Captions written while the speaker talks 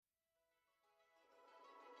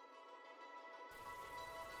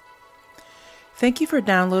Thank you for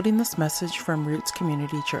downloading this message from Roots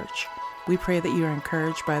Community Church. We pray that you are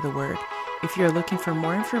encouraged by the word. If you are looking for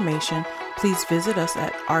more information, please visit us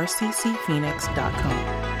at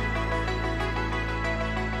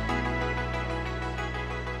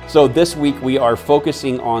rccphoenix.com. So this week we are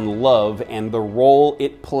focusing on love and the role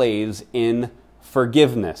it plays in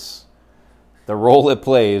forgiveness. The role it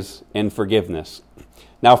plays in forgiveness.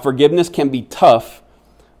 Now, forgiveness can be tough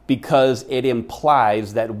because it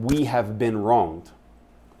implies that we have been wronged.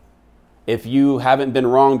 If you haven't been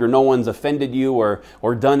wronged or no one's offended you or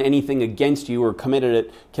done anything against you or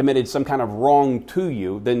committed some kind of wrong to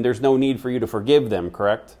you, then there's no need for you to forgive them,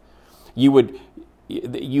 correct? You would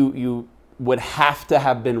have to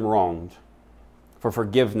have been wronged for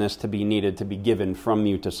forgiveness to be needed to be given from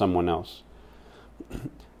you to someone else.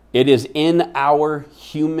 It is in our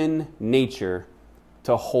human nature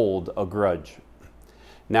to hold a grudge.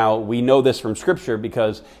 Now, we know this from Scripture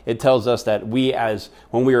because it tells us that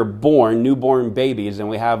when we are born, newborn babies, and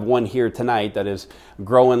we have one here tonight that is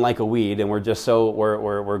growing like a weed, and we're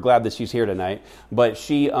glad that she's here tonight. But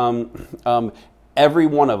she, every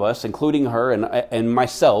one of us, including her and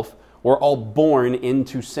myself, we're all born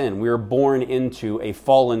into sin. We are born into a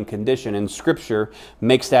fallen condition, and Scripture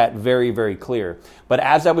makes that very, very clear. But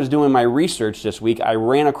as I was doing my research this week, I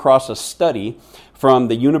ran across a study from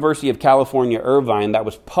the University of California, Irvine that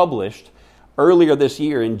was published earlier this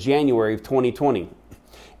year in January of 2020.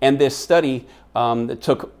 And this study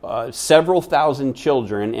took several thousand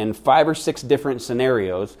children in 5 or 6 different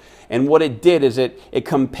scenarios. And what it did is it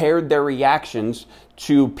compared their reactions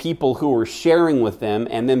to people who were sharing with them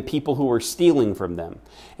and then people who were stealing from them.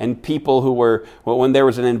 And people who were, when there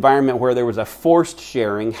was an environment where there was a forced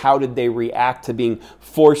sharing, how did they react to being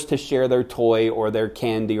forced to share their toy or their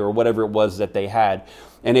candy or whatever it was that they had.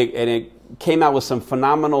 And it came out with some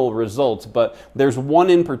phenomenal results. But there's one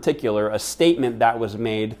in particular, a statement that was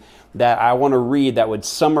made that I want to read that would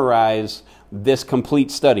summarize this complete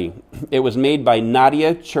study. It was made by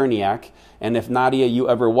Nadia Cherniak. And if Nadia, you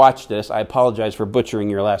ever watch this, I apologize for butchering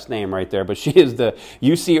your last name right there, but she is the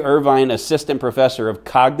UC Irvine Assistant Professor of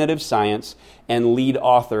Cognitive Science and lead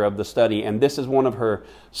author of the study. And this is one of her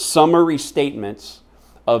summary statements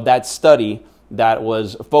of that study that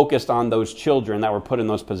was focused on those children that were put in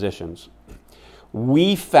those positions.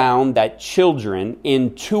 We found that children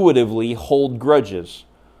intuitively hold grudges,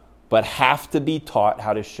 but have to be taught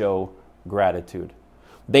how to show gratitude.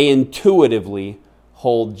 They intuitively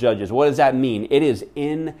hold judges. What does that mean? It is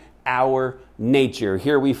in our nature.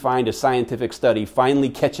 Here we find a scientific study finally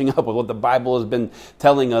catching up with what the Bible has been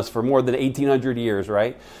telling us for more than 1,800 years,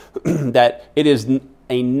 right? That it is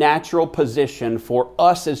a natural position for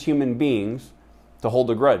us as human beings to hold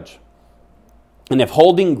a grudge. And if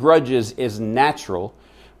holding grudges is natural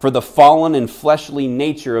for the fallen and fleshly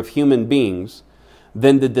nature of human beings,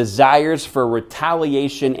 then the desires for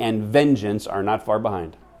retaliation and vengeance are not far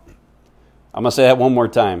behind. I'm going to say that one more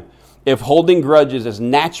time. If holding grudges is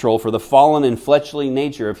natural for the fallen and fleshly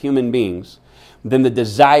nature of human beings, then the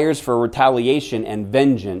desires for retaliation and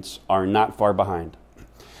vengeance are not far behind.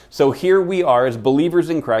 So here we are as believers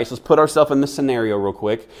in Christ. Let's put ourselves in this scenario real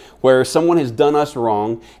quick, where someone has done us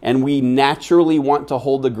wrong and we naturally want to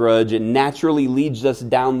hold a grudge. It naturally leads us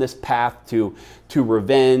down this path to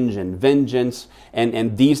revenge and vengeance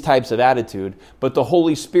and these types of attitude. But the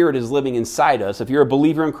Holy Spirit is living inside us. If you're a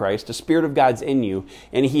believer in Christ, the Spirit of God's in you,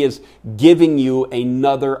 and He is giving you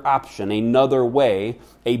another option, another way,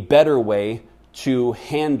 a better way to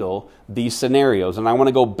handle these scenarios. And I want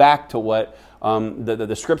to go back to what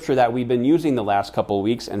the scripture that we've been using the last couple of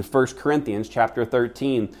weeks in 1 Corinthians chapter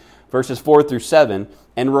 13, verses 4 through 7,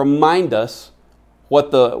 and remind us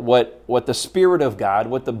what the Spirit of God,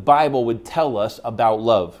 what the Bible would tell us about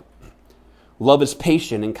love. Love is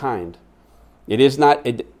patient and kind. It is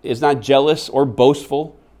not jealous or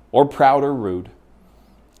boastful or proud or rude.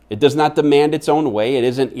 It does not demand its own way. It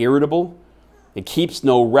isn't irritable. It keeps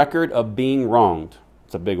no record of being wronged.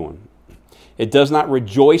 It's a big one. It does not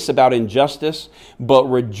rejoice about injustice, but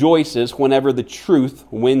rejoices whenever the truth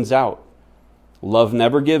wins out. Love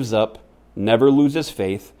never gives up, never loses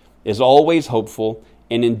faith, is always hopeful,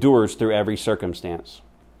 and endures through every circumstance.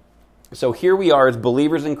 So here we are as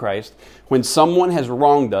believers in Christ. When someone has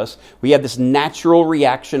wronged us, we have this natural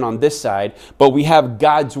reaction on this side, but we have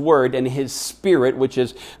God's Word and His Spirit, which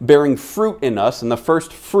is bearing fruit in us, and the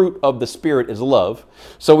first fruit of the Spirit is love.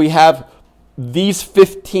 So we have these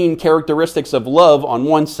 15 characteristics of love on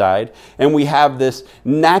one side, and we have this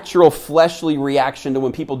natural fleshly reaction to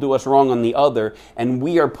when people do us wrong on the other, and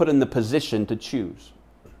we are put in the position to choose.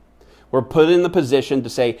 We're put in the position to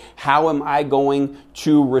say, how am I going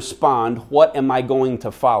to respond? What am I going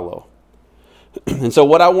to follow? And so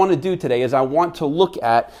what I want to do today is I want to look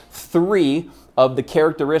at 3 of the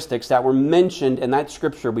characteristics that were mentioned in that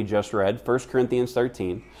scripture we just read, 1 Corinthians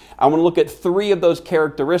 13. I want to look at 3 of those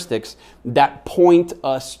characteristics that point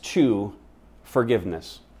us to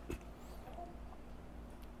forgiveness.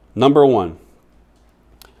 Number 1,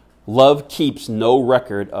 love keeps no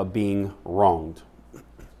record of being wronged.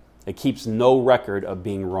 It keeps no record of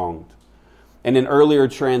being wronged. In an earlier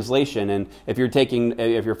translation, and if you're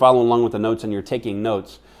following along with the notes and you're taking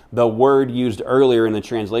notes, the word used earlier in the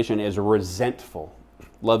translation is resentful.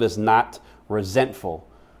 Love is not resentful.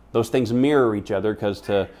 Those things mirror each other because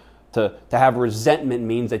to have resentment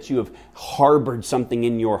means that you have harbored something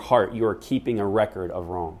in your heart. You are keeping a record of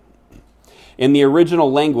wrong. In the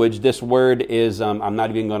original language, this word is, I'm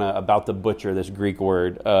not even going to about to butcher this Greek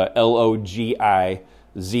word, logizoma.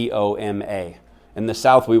 In the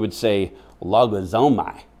South, we would say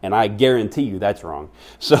logizomai, and I guarantee you that's wrong.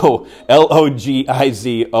 So logizomai.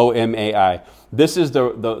 This is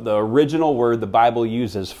the original word the Bible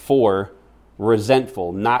uses for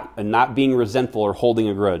resentful, not being resentful or holding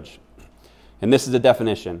a grudge. And this is the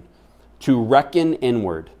definition: to reckon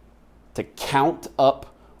inward, to count up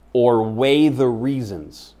or weigh the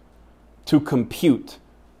reasons, to compute,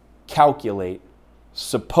 calculate,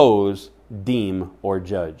 suppose, deem, or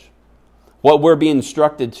judge. What we're being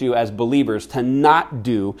instructed to as believers to not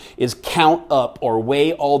do is count up or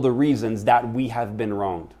weigh all the reasons that we have been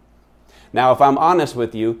wronged. Now, if I'm honest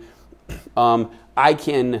with you, I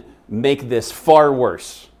can make this far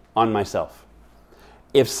worse on myself.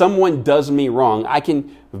 If someone does me wrong, I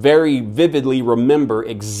can very vividly remember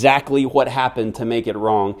exactly what happened to make it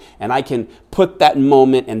wrong, and I can put that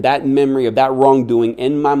moment and that memory of that wrongdoing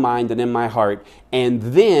in my mind and in my heart, and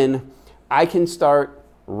then I can start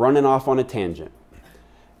running off on a tangent.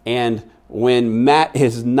 And when Matt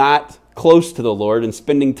is not close to the Lord and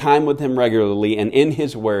spending time with Him regularly and in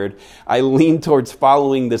His Word, I lean towards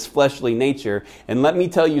following this fleshly nature. And let me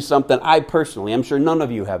tell you something, I personally, I'm sure none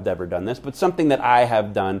of you have ever done this, but something that I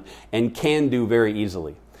have done and can do very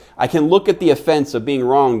easily. I can look at the offense of being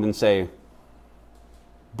wronged and say,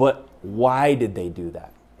 but why did they do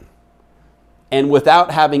that? And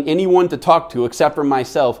without having anyone to talk to except for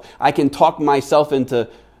myself, I can talk myself into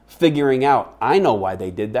figuring out, I know why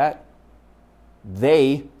they did that.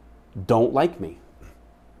 They don't like me.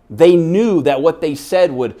 They knew that what they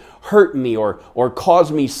said would hurt me or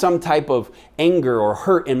cause me some type of anger or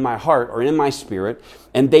hurt in my heart or in my spirit.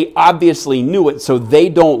 And they obviously knew it, so they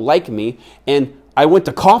don't like me. And I went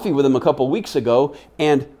to coffee with them a couple weeks ago,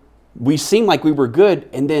 and we seemed like we were good.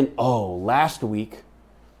 And then, last week,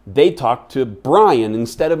 they talked to Brian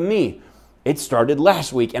instead of me. It started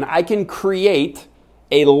last week, and I can create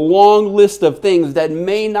a long list of things that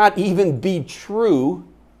may not even be true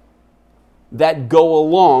that go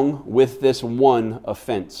along with this one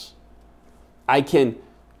offense. I can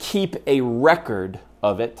keep a record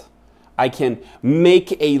of it. I can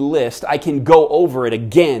make a list. I can go over it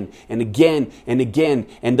again and again and again.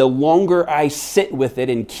 And the longer I sit with it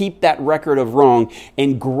and keep that record of wrong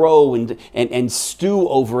and grow and stew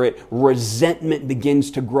over it, resentment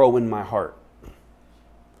begins to grow in my heart.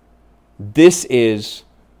 This is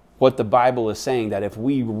what the Bible is saying, that if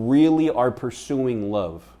we really are pursuing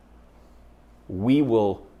love, we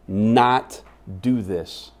will not do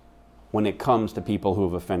this when it comes to people who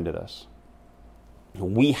have offended us.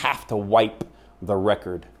 We have to wipe the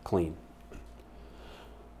record clean.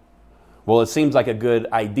 Well, it seems like a good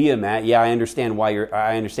idea, Matt. Yeah, I understand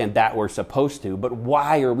I understand that we're supposed to, but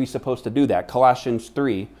why are we supposed to do that? Colossians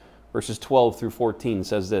 3, verses 12 through 14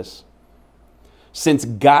 says this: since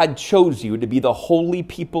God chose you to be the holy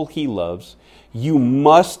people He loves, you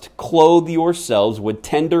must clothe yourselves with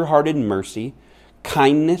tender-hearted mercy,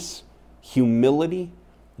 kindness, humility,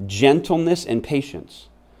 gentleness, and patience.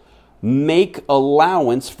 Make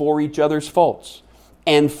allowance for each other's faults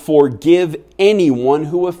and forgive anyone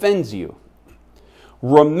who offends you.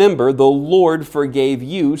 Remember, the Lord forgave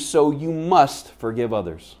you, so you must forgive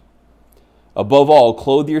others. Above all,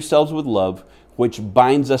 clothe yourselves with love, which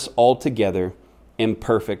binds us all together in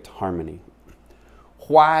perfect harmony.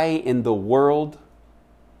 Why in the world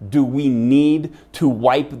do we need to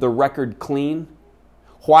wipe the record clean?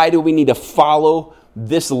 Why do we need to follow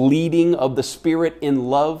this leading of the Spirit in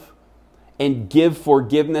love and give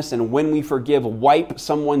forgiveness, and when we forgive, wipe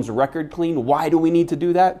someone's record clean? Why do we need to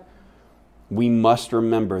do that? We must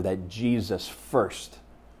remember that Jesus first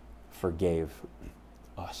forgave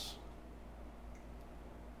us.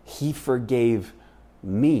 He forgave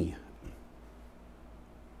me.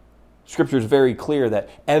 Scripture is very clear that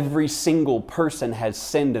every single person has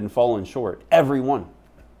sinned and fallen short. Everyone.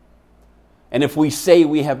 And if we say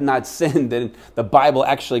we have not sinned, then the Bible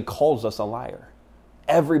actually calls us a liar.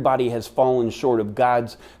 Everybody has fallen short of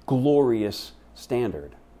God's glorious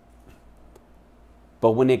standard.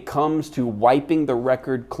 But when it comes to wiping the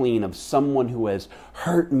record clean of someone who has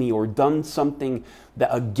hurt me or done something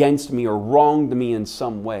against me or wronged me in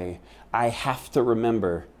some way, I have to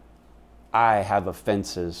remember I have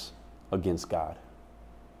offenses against God.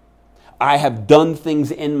 I have done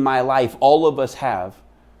things in my life, all of us have,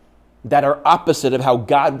 that are opposite of how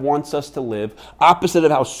God wants us to live, opposite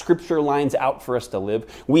of how Scripture lines out for us to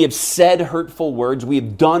live. We have said hurtful words, we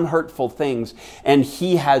have done hurtful things, and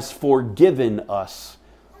He has forgiven us.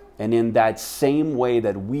 And in that same way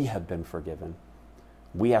that we have been forgiven,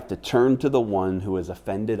 we have to turn to the one who has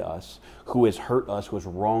offended us, who has hurt us, who has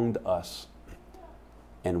wronged us,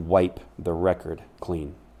 and wipe the record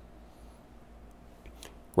clean.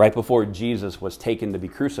 Right before Jesus was taken to be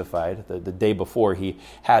crucified, the day before, He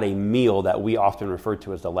had a meal that we often refer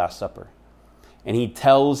to as the Last Supper. And He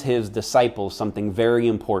tells His disciples something very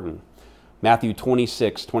important. Matthew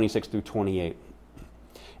 26 through 28.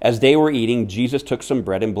 As they were eating, Jesus took some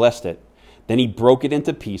bread and blessed it. Then He broke it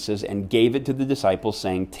into pieces and gave it to the disciples,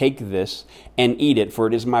 saying, "Take this and eat it, for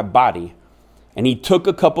it is my body." And He took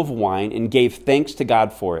a cup of wine and gave thanks to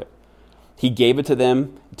God for it. He gave it to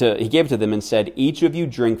them and said, "Each of you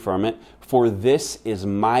drink from it, for this is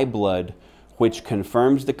my blood, which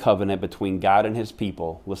confirms the covenant between God and His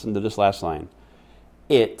people." Listen to this last line.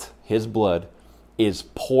 It, His blood, is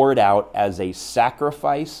poured out as a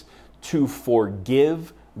sacrifice to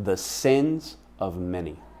forgive the sins of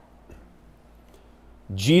many.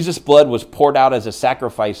 Jesus' blood was poured out as a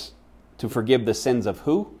sacrifice to forgive the sins of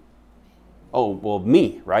who? Oh, well,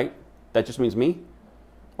 me, right? That just means me?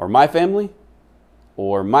 Or my family?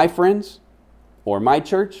 Or my friends? Or my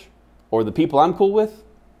church? Or the people I'm cool with?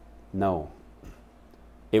 No.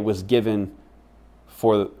 It was given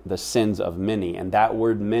for the sins of many. And that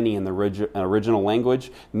word many in the original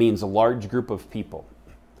language means a large group of people.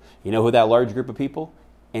 You know who that large group of people?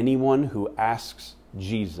 Anyone who asks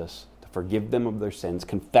Jesus to forgive them of their sins,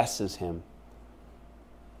 confesses Him,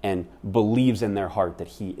 and believes in their heart that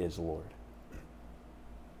He is Lord.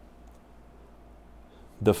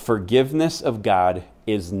 The forgiveness of God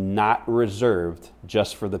is not reserved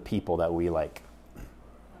just for the people that we like.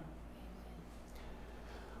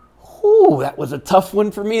 Ooh, that was a tough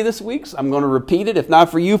one for me this week, so I'm going to repeat it. If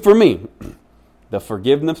not for you, for me. The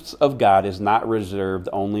forgiveness of God is not reserved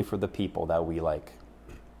only for the people that we like.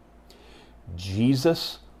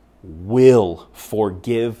 Jesus will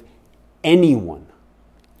forgive anyone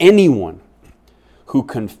who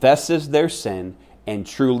confesses their sin and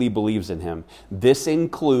truly believes in Him. This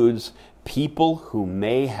includes people who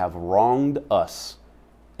may have wronged us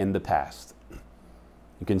in the past.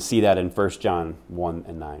 You can see that in 1 John 1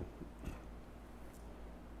 and 9.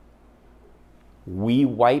 We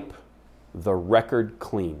wipe the record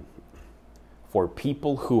clean for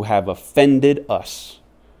people who have offended us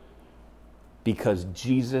because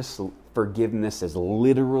Jesus' forgiveness is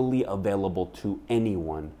literally available to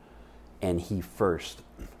anyone, and He first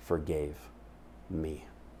forgave me.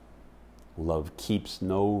 Love keeps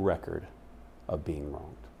no record of being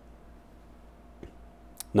wronged.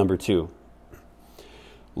 Number 2,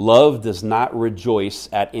 love does not rejoice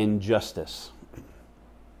at injustice.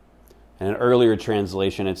 In an earlier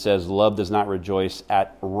translation, it says, love does not rejoice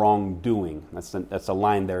at wrongdoing. That's a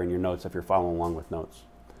line there in your notes if you're following along with notes.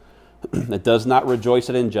 It does not rejoice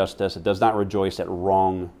at injustice. It does not rejoice at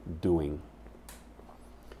wrongdoing.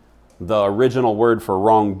 The original word for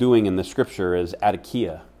wrongdoing in the Scripture is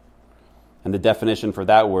adikia. And the definition for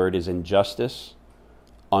that word is injustice,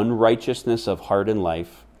 unrighteousness of heart and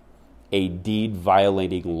life, a deed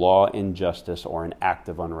violating law and justice, or an act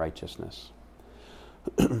of unrighteousness.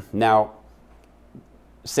 Now,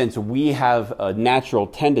 since we have a natural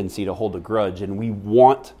tendency to hold a grudge and we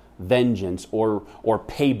want vengeance or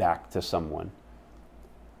payback to someone,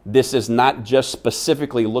 this is not just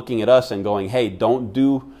specifically looking at us and going, hey,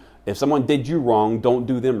 if someone did you wrong, don't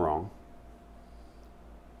do them wrong.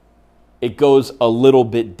 It goes a little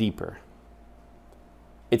bit deeper.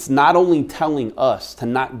 It's not only telling us to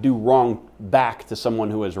not do wrong back to someone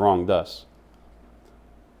who has wronged us.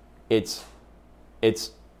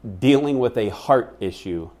 It's dealing with a heart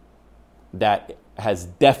issue that has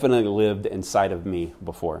definitely lived inside of me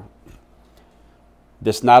before.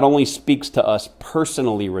 This not only speaks to us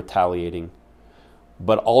personally retaliating,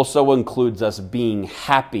 but also includes us being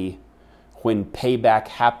happy when payback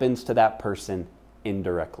happens to that person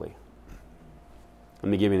indirectly. Let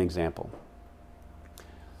me give you an example.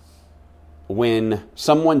 When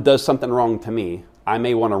someone does something wrong to me, I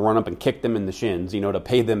may want to run up and kick them in the shins, to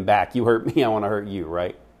pay them back. You hurt me, I want to hurt you,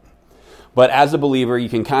 right? But as a believer, you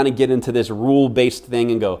can kind of get into this rule-based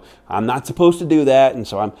thing and go, I'm not supposed to do that, and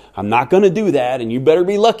so I'm not going to do that, and you better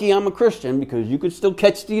be lucky I'm a Christian because you could still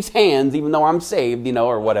catch these hands even though I'm saved,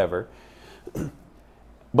 or whatever.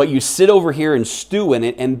 But you sit over here and stew in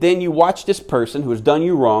it, and then you watch this person who has done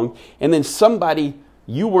you wrong, and then somebody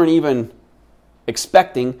you weren't even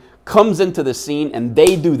expecting comes into the scene and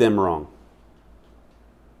they do them wrong.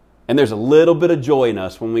 And there's a little bit of joy in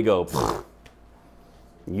us when we go,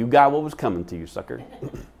 you got what was coming to you, sucker.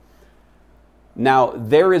 Now,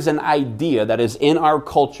 there is an idea that is in our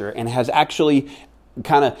culture and has actually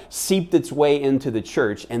kind of seeped its way into the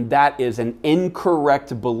church, and that is an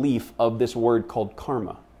incorrect belief of this word called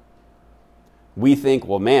karma. We think,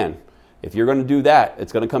 well, man, if you're going to do that,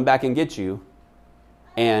 it's going to come back and get you,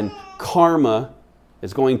 and karma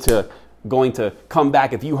is going to come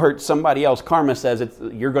back. If you hurt somebody else, karma says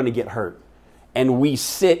you're going to get hurt. And we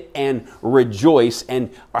sit and rejoice and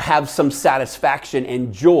have some satisfaction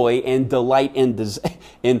and joy and delight in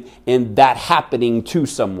that happening to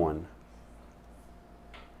someone.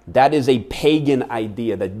 That is a pagan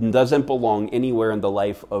idea that doesn't belong anywhere in the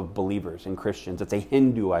life of believers and Christians. It's a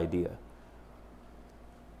Hindu idea.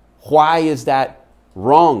 Why is that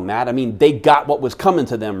wrong, Matt? I mean, they got what was coming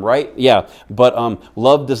to them, right? Yeah, but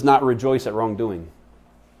love does not rejoice at wrongdoing.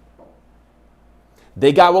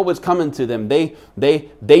 They got what was coming to them. They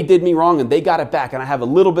did me wrong and they got it back, and I have a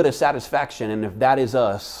little bit of satisfaction. And if that is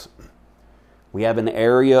us, we have an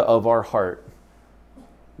area of our heart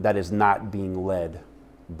that is not being led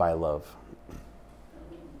by love.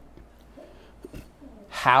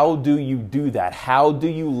 How do you do that? How do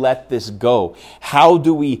you let this go? How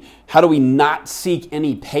do we not seek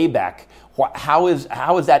any payback? How is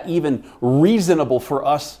that even reasonable for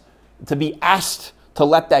us to be asked to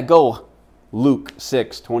let that go? Luke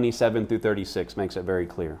 6:27-36 makes it very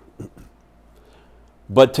clear.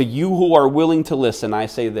 But to you who are willing to listen, I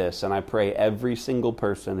say this, and I pray every single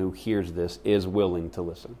person who hears this is willing to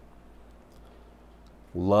listen.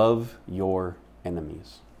 Love your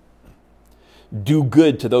enemies. Do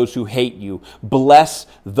good to those who hate you. Bless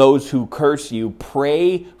those who curse you.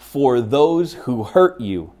 Pray for those who hurt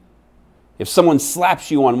you. If someone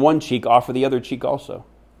slaps you on one cheek, offer the other cheek also.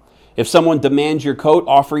 If someone demands your coat,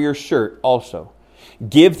 offer your shirt also.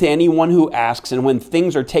 Give to anyone who asks, and when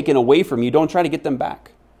things are taken away from you, don't try to get them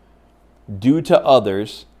back. Do to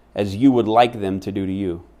others as you would like them to do to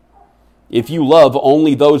you. If you love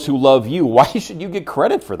only those who love you, why should you get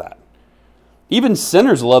credit for that? Even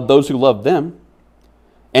sinners love those who love them.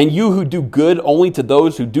 And you who do good only to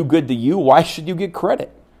those who do good to you, why should you get credit?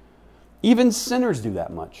 Even sinners do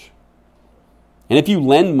that much. And if you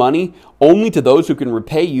lend money only to those who can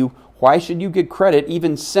repay you, why should you get credit?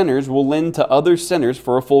 Even sinners will lend to other sinners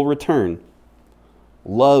for a full return.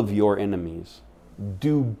 Love your enemies.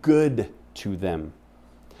 Do good to them.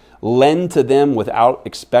 Lend to them without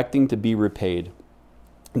expecting to be repaid.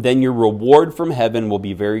 Then your reward from heaven will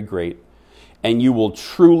be very great, and you will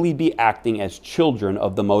truly be acting as children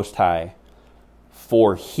of the Most High.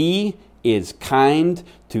 For He is kind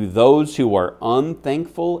to those who are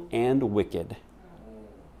unthankful and wicked.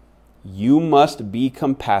 You must be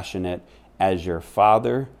compassionate as your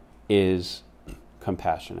Father is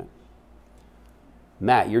compassionate.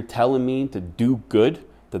 Matt, you're telling me to do good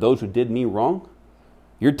to those who did me wrong?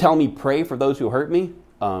 You're telling me pray for those who hurt me?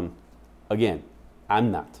 Again,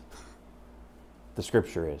 I'm not. The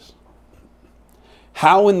Scripture is.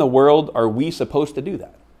 How in the world are we supposed to do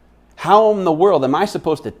that? How in the world am I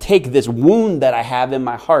supposed to take this wound that I have in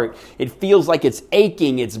my heart? It feels like it's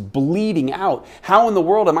aching, it's bleeding out. How in the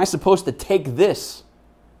world am I supposed to take this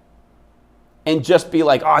and just be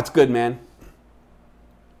like, oh, it's good, man?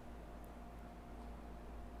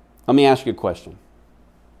 Let me ask you a question.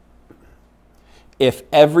 If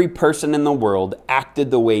every person in the world acted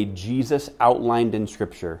the way Jesus outlined in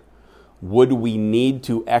Scripture, would we need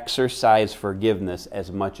to exercise forgiveness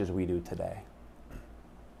as much as we do today?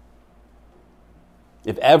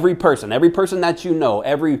 If every person that you know,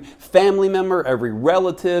 every family member, every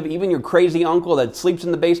relative, even your crazy uncle that sleeps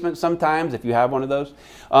in the basement sometimes, if you have one of those,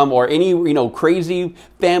 or any crazy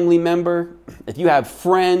family member, if you have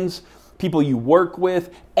friends, people you work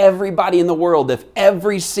with, everybody in the world, if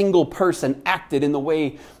every single person acted in the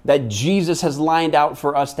way that Jesus has lined out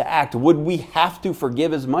for us to act, would we have to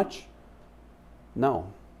forgive as much?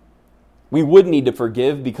 No. We would need to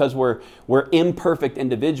forgive because we're imperfect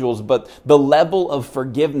individuals, but the level of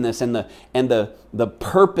forgiveness and the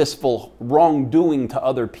purposeful wrongdoing to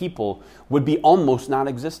other people would be almost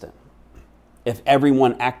non-existent if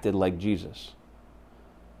everyone acted like Jesus.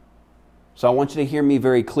 So I want you to hear me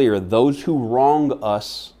very clear. Those who wrong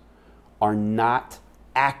us are not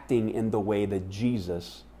acting in the way that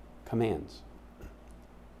Jesus commands.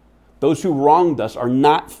 Those who wronged us are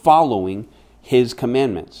not following his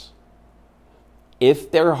commandments. If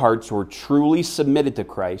their hearts were truly submitted to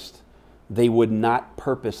Christ, they would not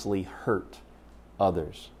purposely hurt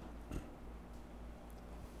others.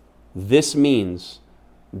 This means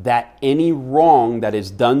that any wrong that is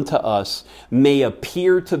done to us may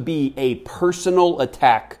appear to be a personal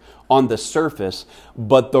attack on the surface,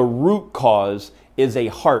 but the root cause is a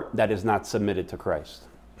heart that is not submitted to Christ.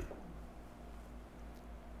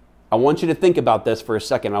 I want you to think about this for a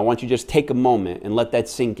second. I want you to just take a moment and let that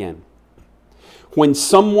sink in. When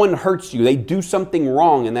someone hurts you, they do something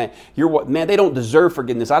wrong and that they don't deserve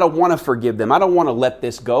forgiveness. I don't want to forgive them. I don't want to let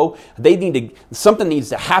this go. Something needs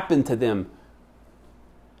to happen to them.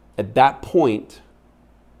 At that point,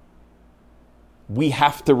 we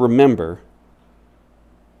have to remember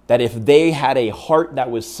that if they had a heart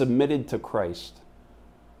that was submitted to Christ,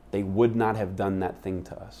 they would not have done that thing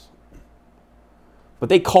to us. But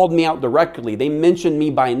they called me out directly. They mentioned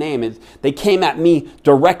me by name. They came at me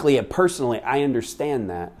directly and personally. I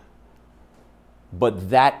understand that.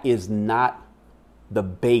 But that is not the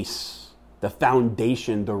base, the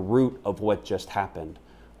foundation, the root of what just happened.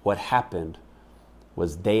 What happened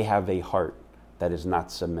was they have a heart that is not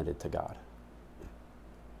submitted to God.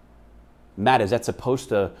 Matt, is that supposed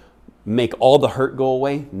to make all the hurt go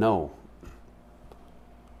away? No.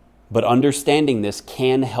 But understanding this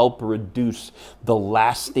can help reduce the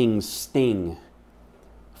lasting sting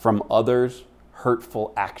from others'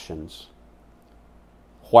 hurtful actions,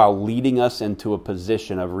 while leading us into a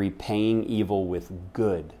position of repaying evil with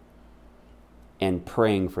good and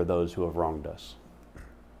praying for those who have wronged us.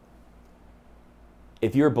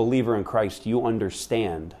 If you're a believer in Christ, you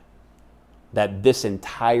understand that this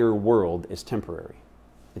entire world is temporary.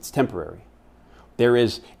 It's temporary. There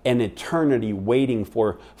is an eternity waiting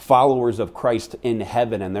for followers of Christ in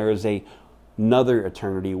heaven, and there is another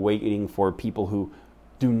eternity waiting for people who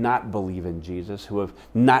do not believe in Jesus, who have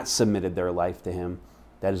not submitted their life to him.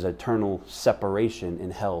 That is eternal separation in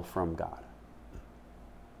hell from God.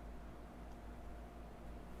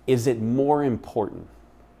 Is it more important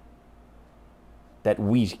that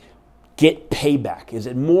we get payback? Is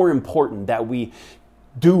it more important that we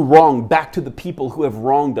do wrong back to the people who have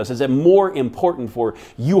wronged us? Is it more important for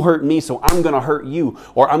you hurt me, so I'm going to hurt you,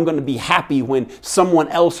 or I'm going to be happy when someone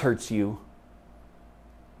else hurts you?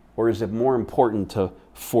 Or is it more important to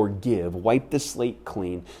forgive, wipe the slate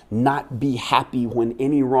clean, not be happy when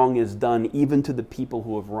any wrong is done, even to the people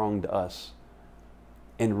who have wronged us,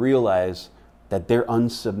 and realize that their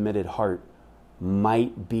unsubmitted heart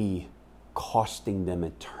might be costing them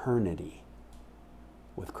eternity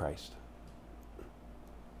with Christ?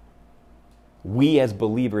 We as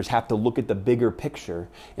believers have to look at the bigger picture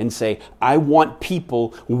and say, I want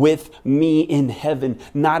people with me in heaven,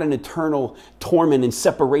 not an eternal torment and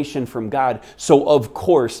separation from God. So of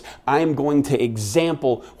course, I am going to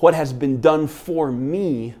example what has been done for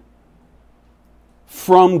me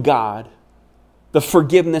from God, the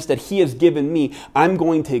forgiveness that he has given me. I'm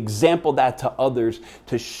going to example that to others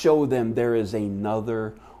to show them there is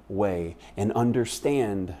another way, and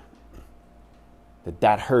understand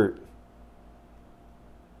that hurt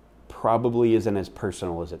probably isn't as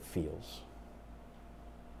personal as it feels.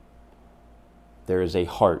 There is a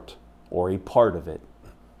heart or a part of it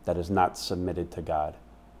that is not submitted to God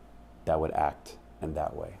that would act in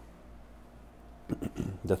that way.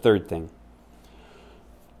 The third thing,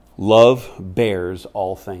 love bears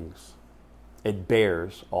all things. It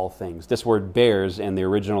bears all things. This word bears in the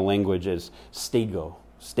original language is stego,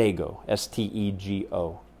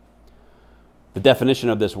 S-T-E-G-O. The definition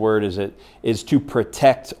of this word is to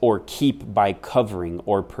protect or keep by covering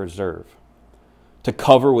or preserve. To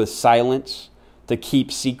cover with silence, to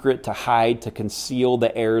keep secret, to hide, to conceal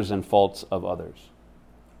the errors and faults of others.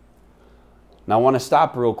 Now I want to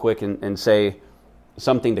stop real quick and say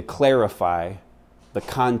something to clarify the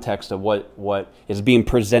context of what is being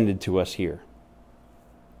presented to us here.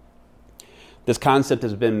 This concept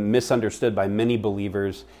has been misunderstood by many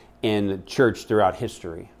believers in church throughout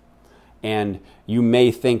history. And you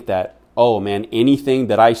may think that, oh man, anything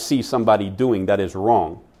that I see somebody doing that is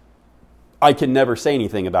wrong, I can never say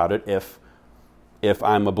anything about it if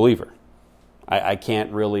I'm a believer. I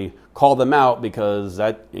can't really call them out because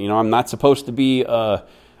I'm not supposed to be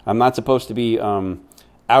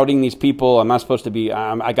outing these people. I'm not supposed to be.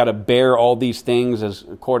 I got to bear all these things as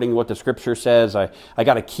according to what the Scripture says. I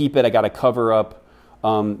got to keep it. I got to cover up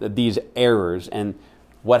these errors. And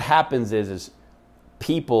what happens is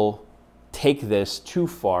people take this too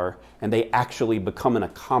far and they actually become an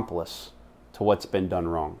accomplice to what's been done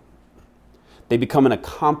wrong. They become an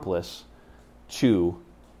accomplice to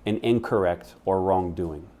an incorrect or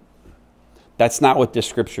wrongdoing. That's not what this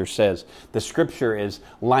scripture says. The scripture is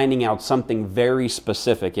lining out something very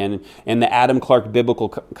specific. And in the Adam Clark Biblical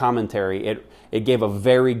Commentary, it gave a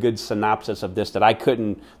very good synopsis of this that I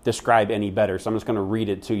couldn't describe any better. So I'm just going to read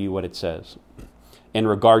it to you what it says in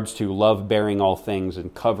regards to love bearing all things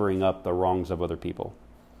and covering up the wrongs of other people.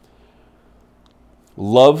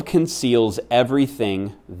 Love conceals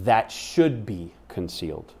everything that should be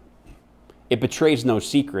concealed. It betrays no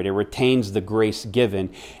secret. It retains the grace given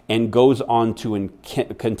and goes on to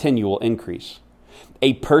continual increase.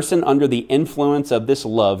 A person under the influence of this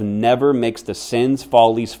love never makes the sins,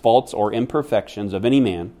 follies, faults, or imperfections of any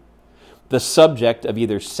man the subject of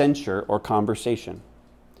either censure or conversation.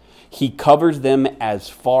 He covers them as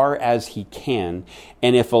far as he can,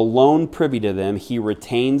 and if alone privy to them, he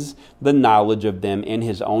retains the knowledge of them in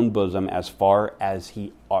his own bosom as far as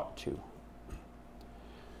he ought to.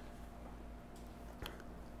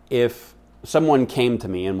 If someone came to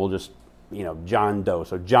me, and we'll just, John Doe.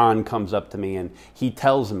 So John comes up to me and he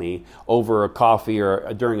tells me over a coffee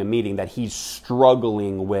or during a meeting that he's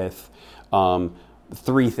struggling with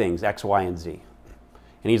 3 things, X, Y, and Z.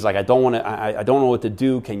 And he's like, I don't know what to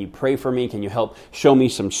do. Can you pray for me? Can you help show me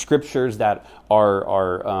some scriptures that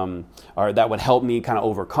are that would help me kind of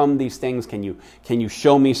overcome these things? Can you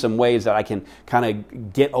show me some ways that I can kind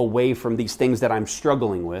of get away from these things that I'm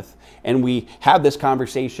struggling with? And we have this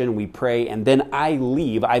conversation, we pray, and then I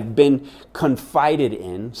leave. I've been confided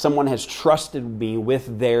in. Someone has trusted me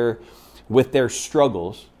with their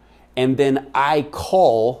struggles, and then I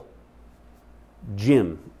call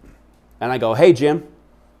Jim, and I go, "Hey, Jim.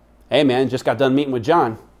 Hey, man, just got done meeting with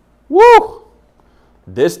John. Woo!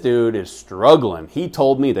 This dude is struggling. He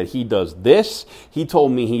told me that he does this. He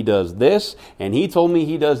told me he does this. And he told me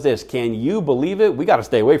he does this. Can you believe it? We got to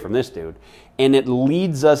stay away from this dude." And it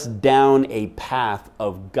leads us down a path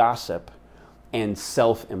of gossip and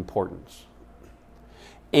self-importance.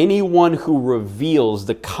 Anyone who reveals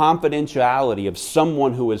the confidentiality of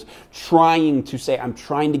someone who is trying to say, I'm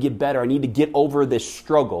trying to get better, I need to get over this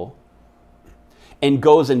struggle, and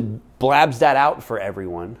goes and blabs that out for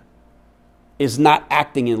everyone, is not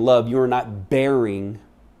acting in love. You're not bearing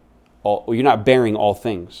all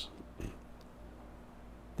things.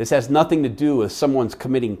 This has nothing to do with someone's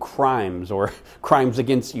committing crimes or crimes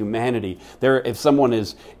against humanity. If someone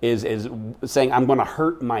is saying, I'm going to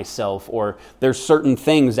hurt myself, or there's certain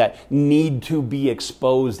things that need to be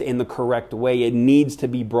exposed in the correct way, it needs to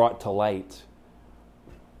be brought to light.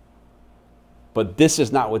 But this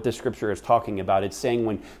is not what this scripture is talking about. It's saying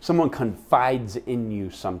when someone confides in you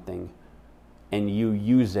something and you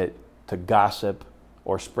use it to gossip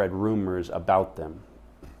or spread rumors about them.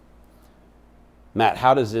 Matt,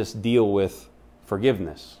 how does this deal with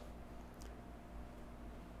forgiveness?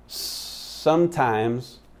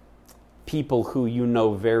 Sometimes people who you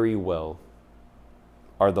know very well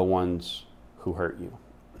are the ones who hurt you.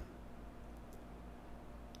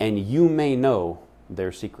 And you may know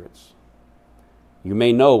their secrets. You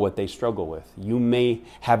may know what they struggle with. You may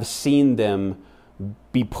have seen them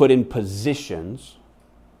be put in positions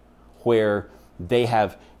where they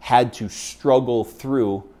have had to struggle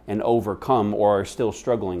through and overcome, or are still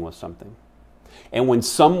struggling with something. And when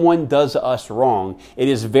someone does us wrong, it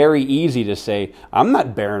is very easy to say, I'm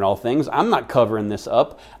not bearing all things. I'm not covering this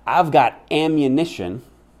up. I've got ammunition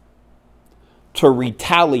to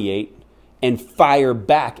retaliate and fire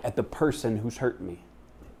back at the person who's hurt me.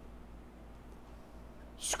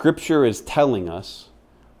 Scripture is telling us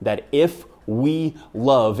that if we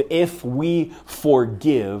love, if we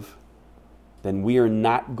forgive, then we are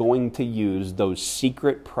not going to use those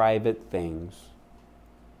secret, private things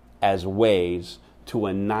as ways to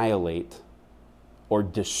annihilate or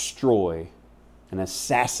destroy and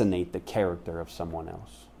assassinate the character of someone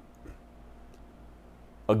else.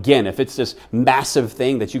 Again, if it's this massive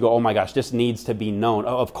thing that you go, oh my gosh, this needs to be known,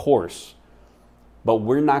 of course. But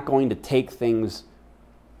we're not going to take things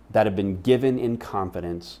that have been given in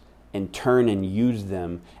confidence and turn and use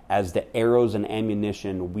them as the arrows and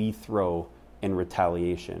ammunition we throw in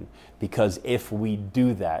retaliation. Because if we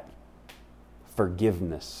do that,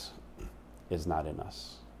 forgiveness is not in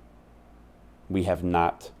us. We have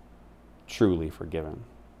not truly forgiven.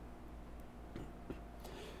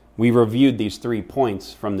 We reviewed these 3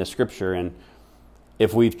 points from the scripture, and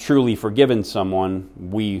if we've truly forgiven someone,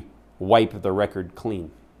 we wipe the record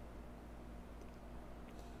clean.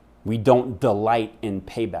 We don't delight in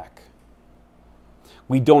payback.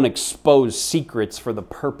 We don't expose secrets for the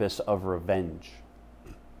purpose of revenge.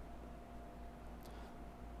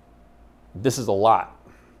 this is a lot.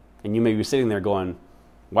 And you may be sitting there going,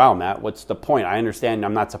 wow, Matt, what's the point? I understand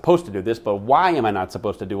I'm not supposed to do this, but why am I not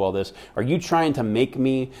supposed to do all this? Are you trying to make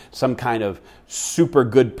me some kind of super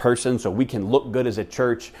good person so we can look good as a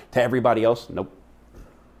church to everybody else? Nope.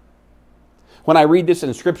 When I read this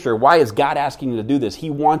in Scripture, why is God asking you to do this?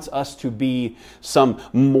 He wants us to be some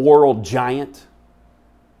moral giant?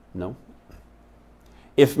 No.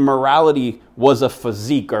 If morality was a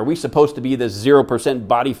physique, are we supposed to be this 0%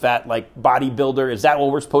 body fat like bodybuilder? Is that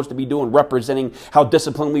what we're supposed to be doing, representing how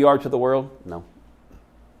disciplined we are to the world? No.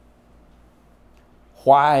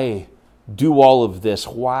 Why do all of this?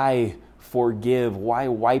 Why forgive? Why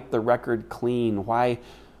wipe the record clean? Why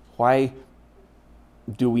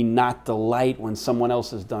do we not delight when someone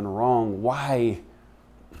else has done wrong? Why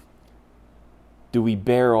do we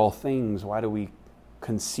bear all things? Why do we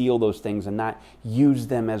conceal those things and not use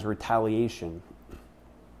them as retaliation?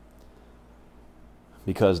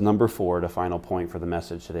 Because number 4, the final point for the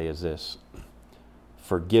message today is this: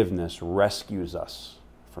 forgiveness rescues us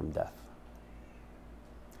from death.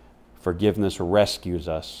 Forgiveness rescues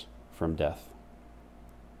us from death.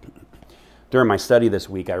 During my study this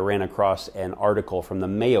week, I ran across an article from the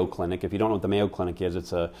Mayo Clinic. If you don't know what the Mayo Clinic is,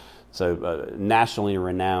 it's a nationally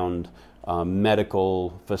renowned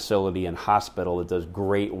medical facility and hospital that does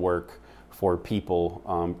great work for people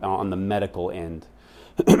on the medical end.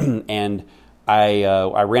 And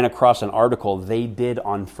I ran across an article they did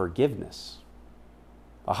on forgiveness.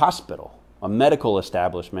 A hospital, a medical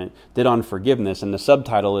establishment did on forgiveness, and the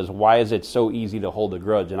subtitle is, "Why is it so easy to hold a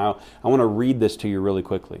grudge?" And I want to read this to you really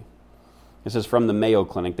quickly. This is from the Mayo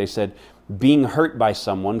Clinic. They said, "Being hurt by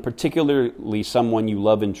someone, particularly someone you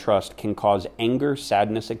love and trust, can cause anger,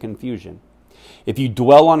 sadness, and confusion. If you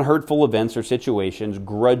dwell on hurtful events or situations,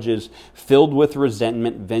 grudges filled with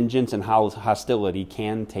resentment, vengeance, and hostility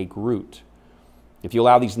can take root. If you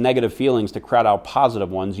allow these negative feelings to crowd out positive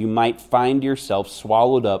ones, you might find yourself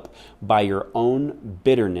swallowed up by your own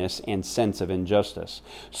bitterness and sense of injustice.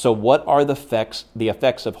 So what are the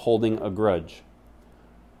effects of holding a grudge?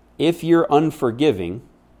 If you're unforgiving,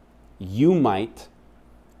 you might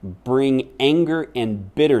bring anger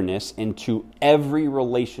and bitterness into every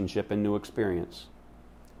relationship and new experience.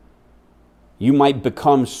 You might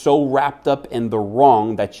become so wrapped up in the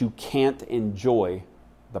wrong that you can't enjoy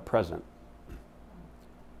the present.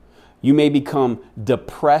 You may become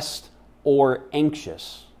depressed or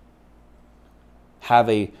anxious, have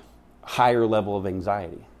a higher level of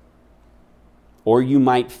anxiety. Or you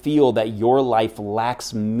might feel that your life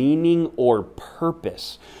lacks meaning or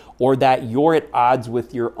purpose, or that you're at odds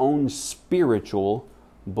with your own spiritual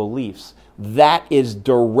beliefs. That is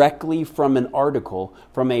directly from an article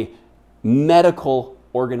from a medical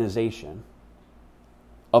organization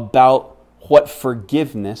about what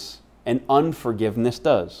forgiveness and unforgiveness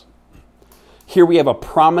does. Here we have a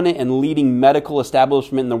prominent and leading medical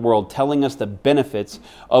establishment in the world telling us the benefits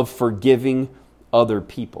of forgiving other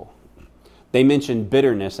people. They mentioned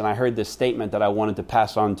bitterness, and I heard this statement that I wanted to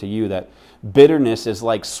pass on to you, that bitterness is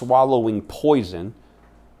like swallowing poison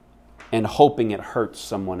and hoping it hurts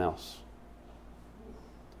someone else.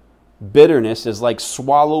 Bitterness is like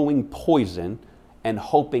swallowing poison and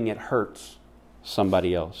hoping it hurts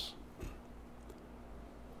somebody else.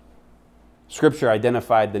 Scripture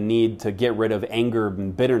identified the need to get rid of anger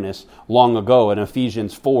and bitterness long ago in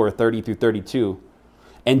Ephesians 4:30-32.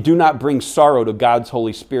 And do not bring sorrow to God's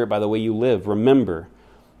Holy Spirit by the way you live. Remember,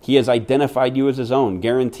 He has identified you as His own,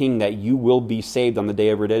 guaranteeing that you will be saved on the day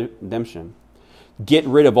of redemption. Get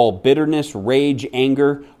rid of all bitterness, rage,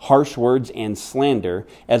 anger, harsh words, and slander,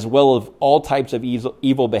 as well as all types of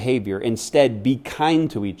evil behavior. Instead, be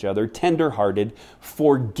kind to each other, tender-hearted,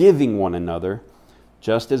 forgiving one another,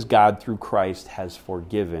 just as God through Christ has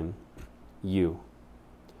forgiven you.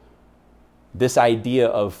 This idea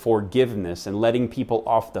of forgiveness and letting people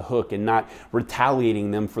off the hook and not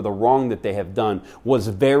retaliating them for the wrong that they have done was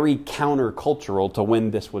very countercultural to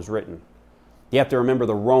when this was written. You have to remember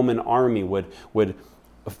the Roman army would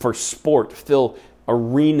for sport, fill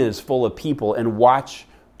arenas full of people and watch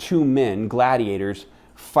two men, gladiators,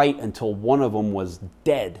 fight until one of them was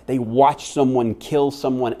dead. They watched someone kill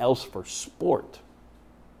someone else for sport.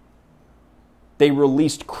 They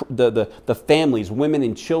released the families, women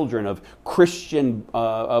and children of Christian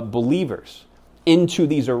believers into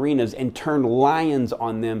these arenas and turned lions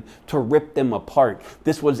on them to rip them apart.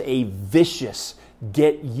 This was a vicious,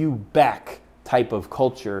 get you back type of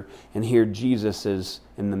culture. And here Jesus is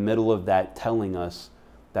in the middle of that telling us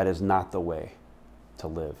that is not the way to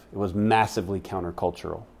live. It was massively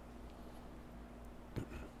countercultural.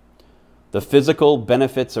 The physical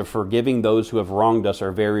benefits of forgiving those who have wronged us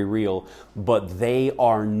are very real, but they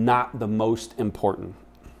are not the most important.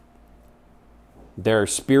 There are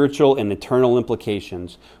spiritual and eternal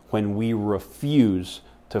implications when we refuse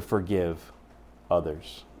to forgive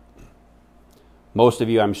others. Most of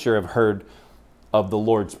you, I'm sure, have heard of the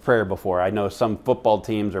Lord's Prayer before. I know some football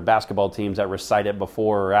teams or basketball teams that recite it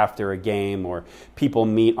before or after a game, or people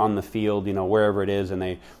meet on the field, wherever it is,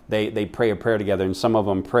 and they pray a prayer together, and some of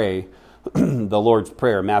them pray the Lord's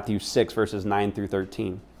Prayer, Matthew 6, verses 9 through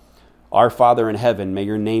 13. Our Father in heaven, may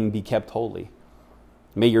your name be kept holy.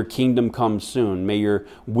 May your kingdom come soon. May your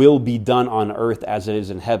will be done on earth as it is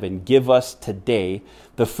in heaven. Give us today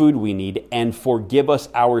the food we need, and forgive us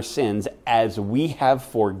our sins as we have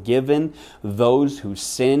forgiven those who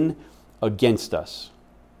sin against us.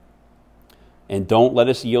 And don't let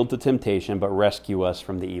us yield to temptation, but rescue us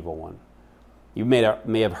from the evil one. You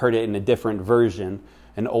may have heard it in a different version,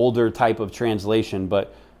 an older type of translation,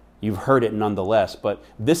 but you've heard it nonetheless. But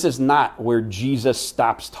this is not where Jesus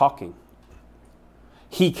stops talking.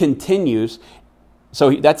 He continues,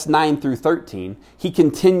 so that's 9 through 13. He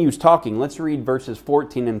continues talking. Let's read verses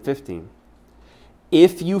 14 and 15.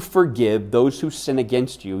 If you forgive those who sin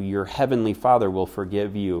against you, your heavenly Father will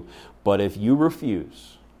forgive you. But if you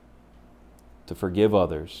refuse to forgive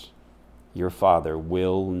others, your Father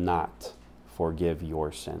will not forgive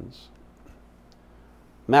your sins.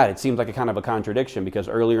 Matt, it seems like a kind of a contradiction, because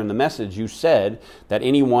earlier in the message you said that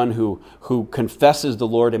anyone who confesses the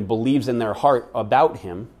Lord and believes in their heart about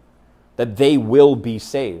him, that they will be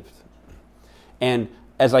saved. And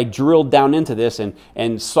as I drilled down into this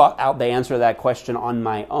and sought out the answer to that question on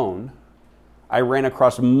my own, I ran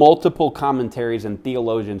across multiple commentaries and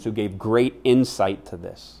theologians who gave great insight to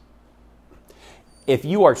this. If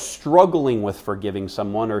you are struggling with forgiving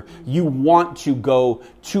someone, or you want to go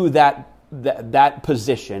to that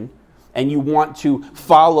position, and you want to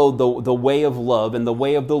follow the way of love and the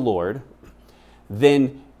way of the Lord,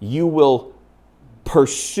 then you will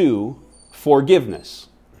pursue forgiveness.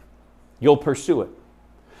 You'll pursue it.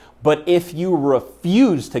 But if you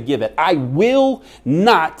refuse to give it, I will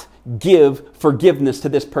not give forgiveness to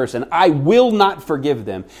this person, I will not forgive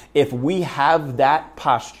them. If we have that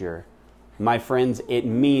posture, my friends, it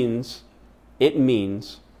means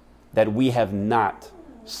that we have not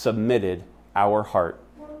submitted our heart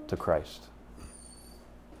to Christ.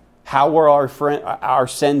 How will our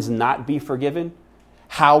sins not be forgiven?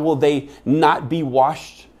 How will they not be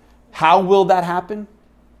washed? How will that happen?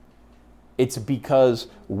 It's because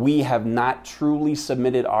we have not truly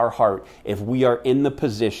submitted our heart. If we are in the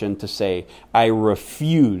position to say, I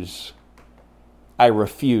refuse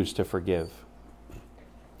to forgive.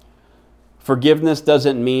 Forgiveness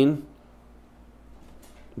doesn't mean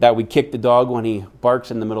that we kick the dog when he barks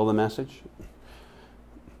in the middle of the message.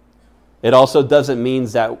 It also doesn't mean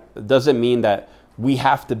that we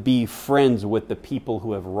have to be friends with the people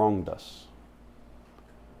who have wronged us.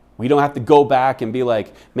 We don't have to go back and be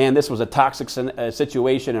like, man, this was a toxic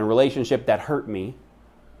situation and relationship that hurt me.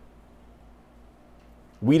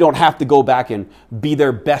 We don't have to go back and be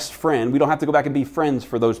their best friend. We don't have to go back and be friends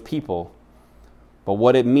for those people. But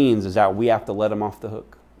what it means is that we have to let them off the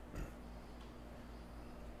hook.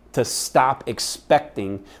 To stop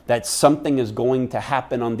expecting that something is going to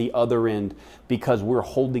happen on the other end because we're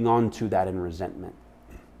holding on to that in resentment.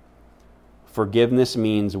 Forgiveness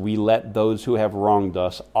means we let those who have wronged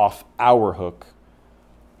us off our hook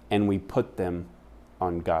and we put them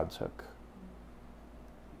on God's hook.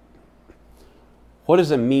 What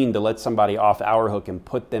does it mean to let somebody off our hook and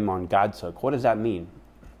put them on God's hook? What does that mean?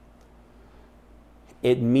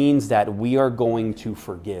 It means that we are going to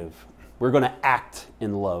forgive. We're going to act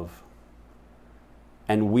in love.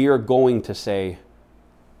 And we are going to say,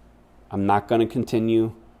 I'm not going to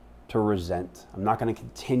continue to resent. I'm not going to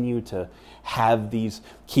continue to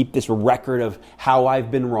keep this record of how I've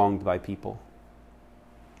been wronged by people.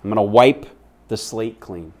 I'm going to wipe the slate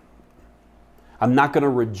clean. I'm not going to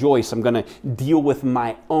rejoice. I'm going to deal with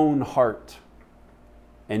my own heart.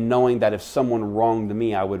 And knowing that if someone wronged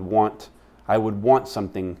me, I would want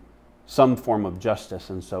some form of justice.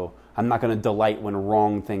 And so I'm not going to delight when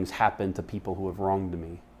wrong things happen to people who have wronged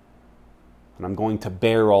me. And I'm going to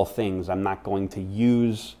bear all things. I'm not going to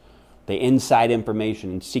use the inside information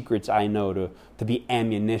and secrets I know to be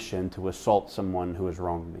ammunition to assault someone who has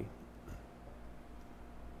wronged me.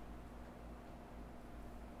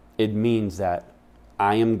 It means that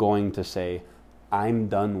I am going to say, I'm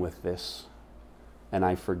done with this, and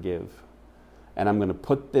I forgive. And I'm going to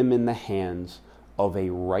put them in the hands of a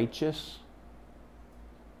righteous,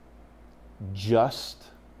 just,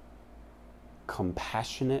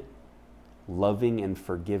 compassionate, loving and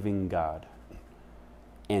forgiving God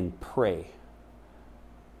and pray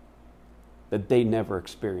that they never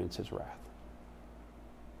experience his wrath.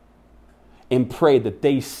 And pray that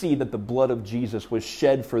they see that the blood of Jesus was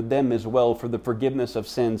shed for them as well, for the forgiveness of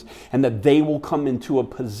sins, and that they will come into a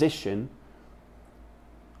position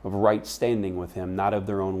of right standing with him, not of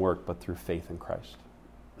their own work, but through faith in Christ.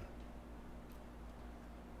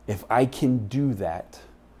 If I can do that,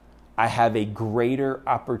 I have a greater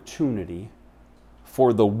opportunity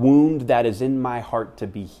for the wound that is in my heart to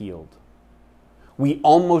be healed. We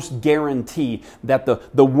almost guarantee that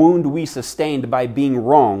the wound we sustained by being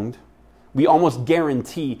wronged, we almost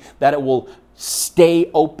guarantee that it will stay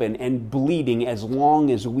open and bleeding as long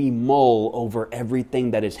as we mull over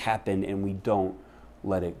everything that has happened and we don't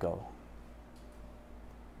let it go.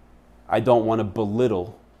 I don't want to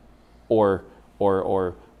belittle or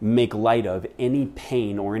make light of any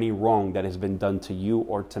pain or any wrong that has been done to you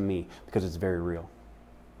or to me, because it's very real.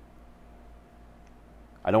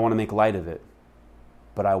 I don't want to make light of it,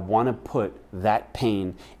 but I want to put that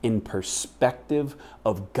pain in perspective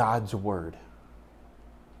of God's word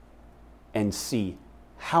and see,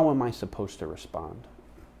 how am I supposed to respond?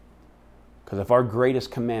 Because if our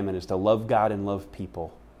greatest commandment is to love God and love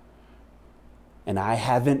people, and I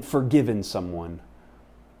haven't forgiven someone,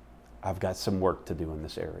 I've got some work to do in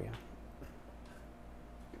this area.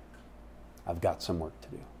 I've got some work to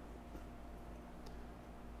do.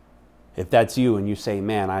 If that's you and you say,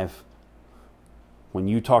 man, when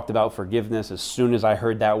you talked about forgiveness, as soon as I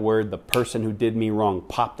heard that word, the person who did me wrong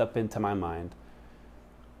popped up into my mind.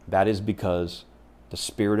 That is because the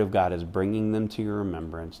Spirit of God is bringing them to your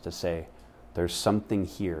remembrance to say, there's something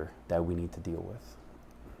here that we need to deal with.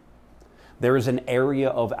 There is an area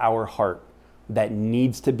of our heart that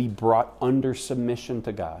needs to be brought under submission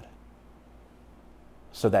to God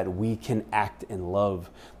so that we can act in love,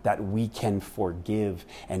 that we can forgive,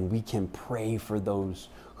 and we can pray for those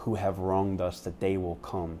who have wronged us, that they will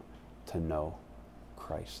come to know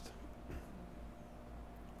Christ.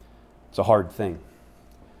 It's a hard thing.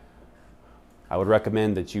 I would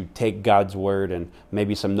recommend that you take God's word and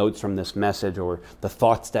maybe some notes from this message or the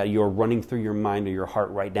thoughts that you're running through your mind or your heart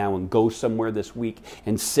right now, and go somewhere this week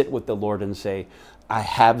and sit with the Lord and say, I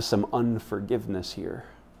have some unforgiveness here.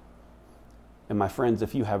 And my friends,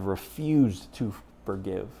 if you have refused to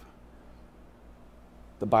forgive,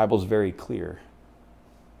 the Bible's very clear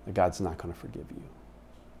that God's not going to forgive you.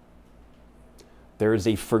 There is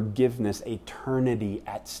a forgiveness, eternity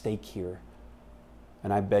at stake here.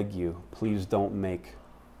 And I beg you, please don't make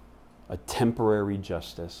a temporary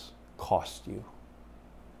justice cost you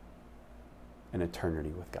an eternity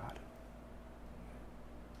with God.